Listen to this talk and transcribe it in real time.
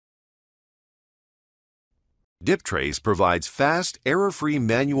DipTrace provides fast, error-free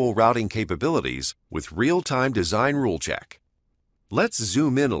manual routing capabilities with real-time design rule check. Let's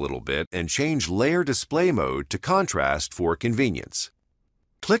zoom in a little bit and change layer display mode to contrast for convenience.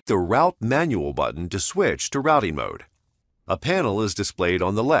 Click the Route Manual button to switch to routing mode. A panel is displayed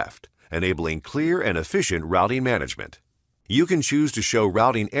on the left, enabling clear and efficient routing management. You can choose to show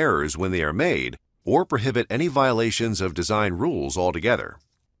routing errors when they are made or prohibit any violations of design rules altogether.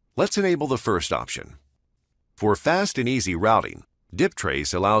 Let's enable the first option. For fast and easy routing,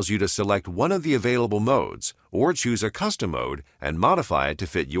 DipTrace allows you to select one of the available modes or choose a custom mode and modify it to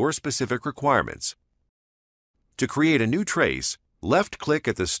fit your specific requirements. To create a new trace, left-click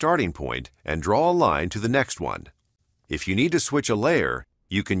at the starting point and draw a line to the next one. If you need to switch a layer,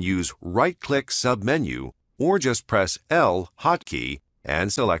 you can use right-click submenu or just press L hotkey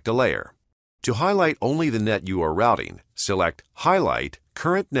and select a layer. To highlight only the net you are routing, select Highlight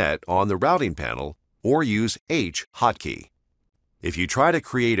Current Net on the routing panel or use H hotkey. If you try to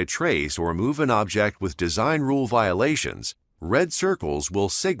create a trace or move an object with design rule violations, red circles will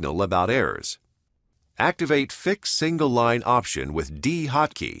signal about errors. Activate Fix Single Line option with D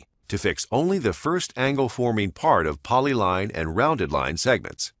hotkey to fix only the first angle-forming part of polyline and rounded line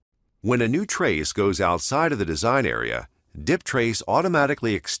segments. When a new trace goes outside of the design area, DipTrace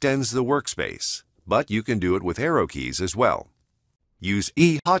automatically extends the workspace, but you can do it with arrow keys as well. Use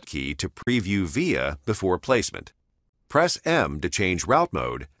E hotkey to preview via before placement. Press M to change route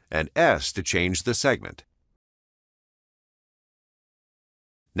mode and S to change the segment.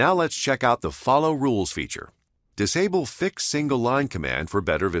 Now let's check out the Follow Rules feature. Disable Fix Single Line command for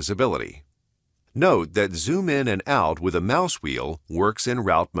better visibility. Note that zoom in and out with a mouse wheel works in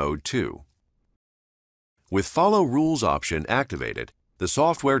route mode too. With Follow Rules option activated, the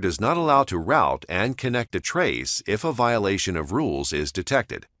software does not allow to route and connect a trace if a violation of rules is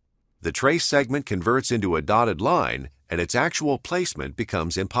detected. The trace segment converts into a dotted line and its actual placement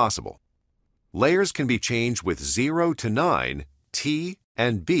becomes impossible. Layers can be changed with 0 to 9, T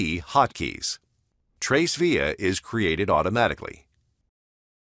and B hotkeys. Trace via is created automatically.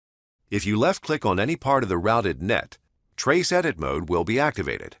 If you left-click on any part of the routed net, Trace Edit mode will be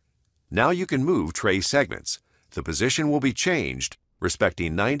activated. Now you can move trace segments. The position will be changed,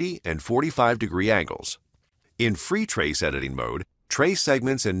 respecting 90 and 45-degree angles. In free trace editing mode, trace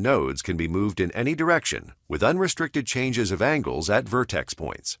segments and nodes can be moved in any direction with unrestricted changes of angles at vertex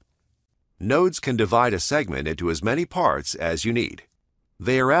points. Nodes can divide a segment into as many parts as you need.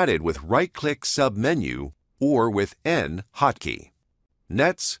 They are added with right-click submenu or with N hotkey.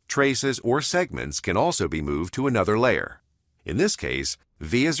 Nets, traces, or segments can also be moved to another layer. In this case,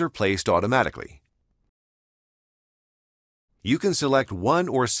 vias are placed automatically. You can select one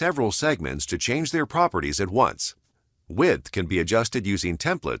or several segments to change their properties at once. Width can be adjusted using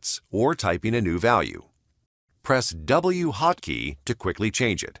templates or typing a new value. Press W hotkey to quickly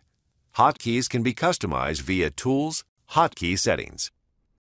change it. Hotkeys can be customized via Tools, Hotkey Settings.